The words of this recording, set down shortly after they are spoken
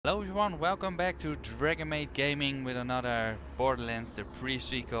Hello everyone, welcome back to Dragonmaid Gaming with another Borderlands the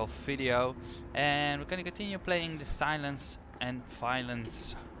pre-sequel video, and we're gonna continue playing the Silence and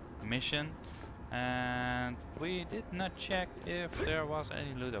Violence mission. And we did not check if there was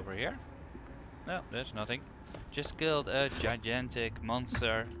any loot over here. No, there's nothing. Just killed a gigantic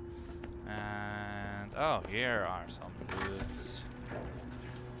monster. And oh, here are some bullets.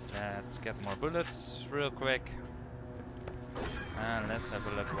 Let's get more bullets real quick. And let's have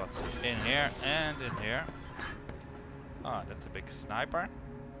a look what's in here and in here. Oh, that's a big sniper.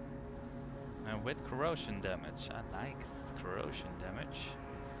 And with corrosion damage. I like corrosion damage.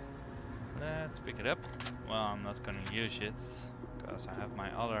 Let's pick it up. Well, I'm not gonna use it because I have my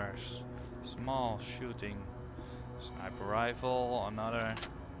other small shooting sniper rifle. Another.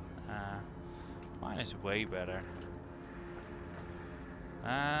 Mine is way better.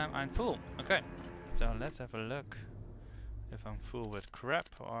 I'm full. Okay, so let's have a look. If I'm full with crap,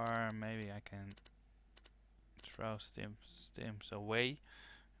 or maybe I can throw stims away.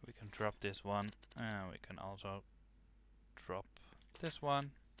 We can drop this one, and we can also drop this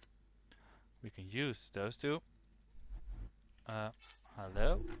one. We can use those two.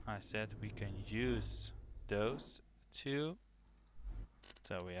 Hello? I said we can use those two.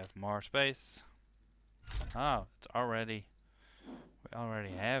 So we have more space. Oh, it's already. We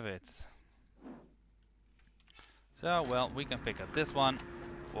already have it. So, well, we can pick up this one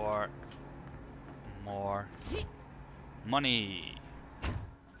for more money.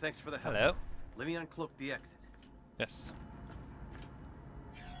 Thanks for the help. Hello? Let me uncloak the exit. Yes.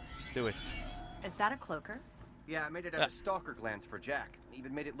 Do it. Is that a cloaker? Yeah, I made it out of stalker glands for Jack.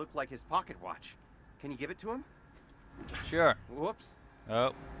 Even made it look like his pocket watch. Can you give it to him? Sure. Whoops.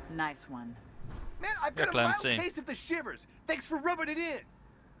 Oh. Nice one. Man, I've got a mild case of the shivers. Thanks for rubbing it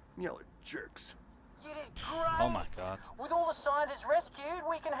in. Y'all are jerks. You did great! Oh my god. With all the scientists rescued,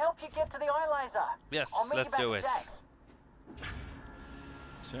 we can help you get to the eye laser. Yes, I'll meet let's you back do at it. Jack's.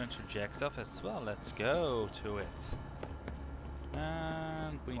 Turn to Jack's office. Well, let's go to it.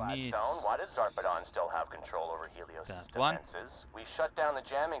 And we need... Gladstone, why does Zarpedon still have control over Helios' that one. defenses? We shut down the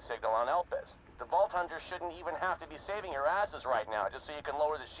jamming signal on Elpis. The Vault Hunters shouldn't even have to be saving your asses right now just so you can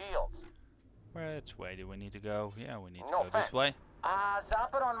lower the shields. Which way do we need to go? Yeah, we need to No go this way.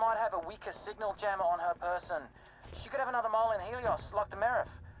 Zarpedon might have a weaker signal jammer on her person. She could have another mole in Helios, like the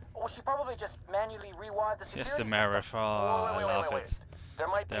Merif. Or she probably just manually rewired the security Yes, the system. Merif. Oh, I love it. There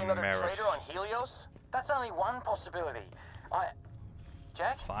might be The another Merif. traitor on Helios? That's only one possibility.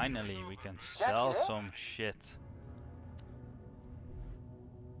 Jack? Finally, we can Jack, sell you there? some shit.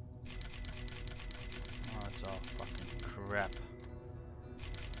 Oh, it's all fucking crap.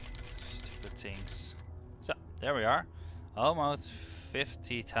 Stupid things. So, there we are. Almost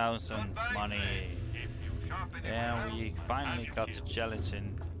 50,000 money. And we finally got the challenge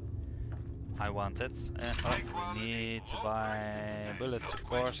in I wanted. Oh, we need to buy bullets, of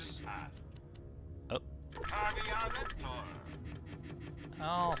course. Oh.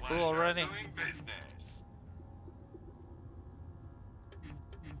 Oh, full already.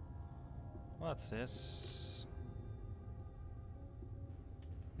 What's this?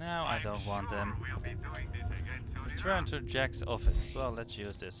 No, I don't want them. Return to Jack's office. Well, let's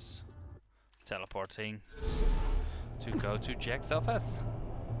use this teleporting to go to Jack's office.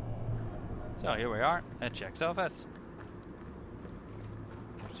 So here we are at Jack's office.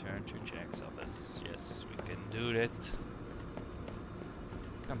 Return to Jack's office. Yes, we can do that.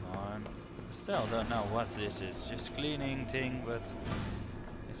 Come on. Still don't know what this is. Just cleaning thing, but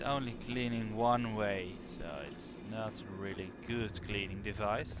it's only cleaning one way, so it's not really good cleaning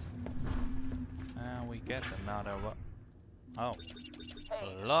device. And we get another one. Oh,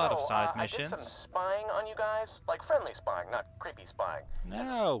 Hey, a lot so, of side I did missions. some spying on you guys. Like friendly spying, not creepy spying.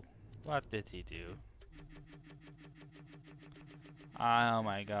 No! What did he do? Oh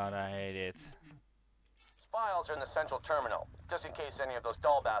my god, I hate it. Files are in the central terminal. Just in case any of those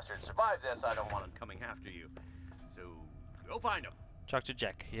doll bastards survive this, I don't want them coming after you. So, go find them. Talk to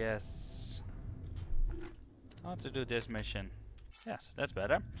Jack, yes. How to do this mission. Yes, that's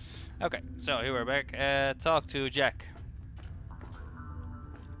better. Okay, so here we're back. Talk to Jack.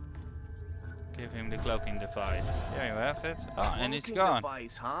 Give him the cloaking device. There you have it. Oh, and he's gone.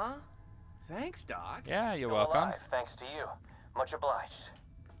 Device, huh? Thanks, Doc. Yeah, you're Still welcome. alive, thanks to you. Much obliged.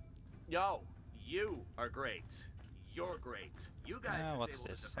 Yo, you are great. You're great. You guys What's disabled the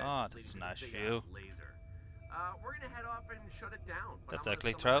this? defenses Oh, that's leading a to nice the view. big-ass laser. We're gonna head off and shut it down. But That's I a wanna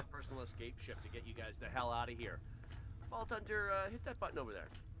click summon throw. my personal escape ship to get you guys the hell out of here. Vault Hunter, hit that button over there.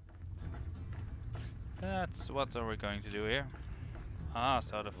 That's what are we going to do here? Ah,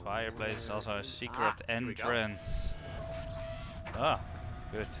 so the fireplace is also a secret here we go. entrance. Ah,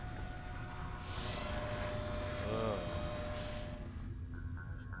 Good. Oh.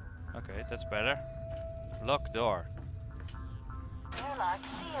 Okay, that's better. Lock door. Airlock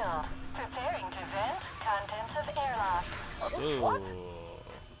sealed. Preparing to vent contents of airlock. Ooh.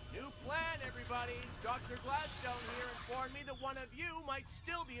 New plan, everybody. Dr. Gladstone here informed me that one of you might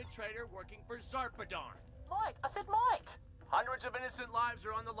still be a traitor working for Zarpadon. Mike, I said Mike. Hundreds of innocent lives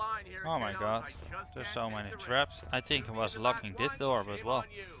are on the line here. Oh my god. There's so many traps. I think I was locking this door, but well.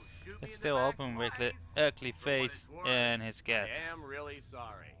 It's still open with the ugly face and his cat. I am really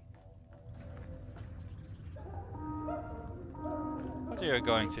sorry. What are you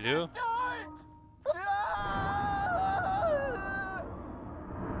going to do? Don't!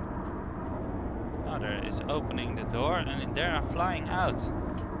 Mother is opening the door and they are flying out.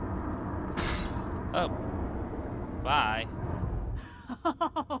 Oh. Bye.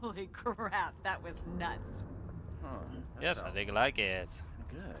 Holy crap, that was nuts. Yes, I think I like it.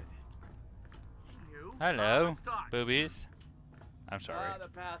 Good. You? Hello, Let's talk. boobies. I'm sorry. The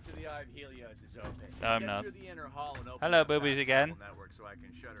path to the Eye of Helios is open. No, I'm Get not. through the inner hall and open Hello, up past boobies the again. cable network so I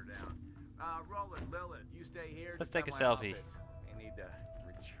can shut her down. Roland, Lilith, you stay here. Let's defend take a my selfie. office. I need to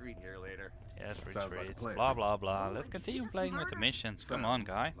retreat here later. Yes, Sounds like a retreat. plan. Blah blah blah. Let's continue playing with the missions. Come on,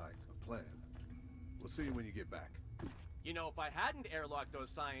 guy. Like a plan. We'll see you when you get back. You know, if I hadn't airlocked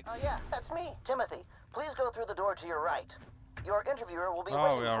those scientists... Oh yeah, that's me. Timothy, please go through the door to your right. Your interviewer will be Oh,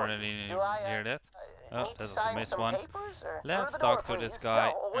 waiting we for already you. Do I hear that. Oh, need that to was a sign missed some one. papers, or Let's through the talk door, to this please? guy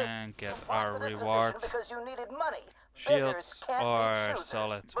No, wait. and get You applied our for this reward. position because you needed money. Shields Beggars can't are be choosers,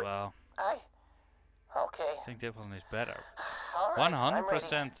 solid. but Well, okay. I think that one is better. All right, I'm ready.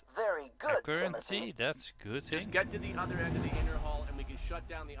 100% Very good, accuracy. Timothy. That's good Just thing. get to the other end of the inner hall and we can shut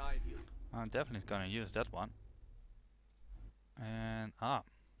down the Eye of Helios. I'm definitely gonna use that one. And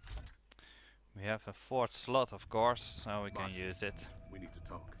we have a fourth slot, of course, so we can Lots. use it. We need to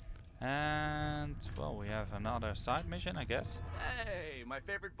talk. And well, we have another side mission, I guess. Hey, my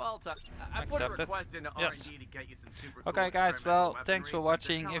favorite ball time. I put a Accepted. request into Yes. R&D to get you some super Okay, cool guys. experimental Well, thanks for weaponry, but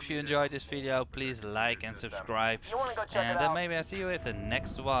watching. they're If you telling me enjoyed that this video, please like and subscribe. You want to go check And it then out? maybe I see you at the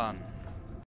next one.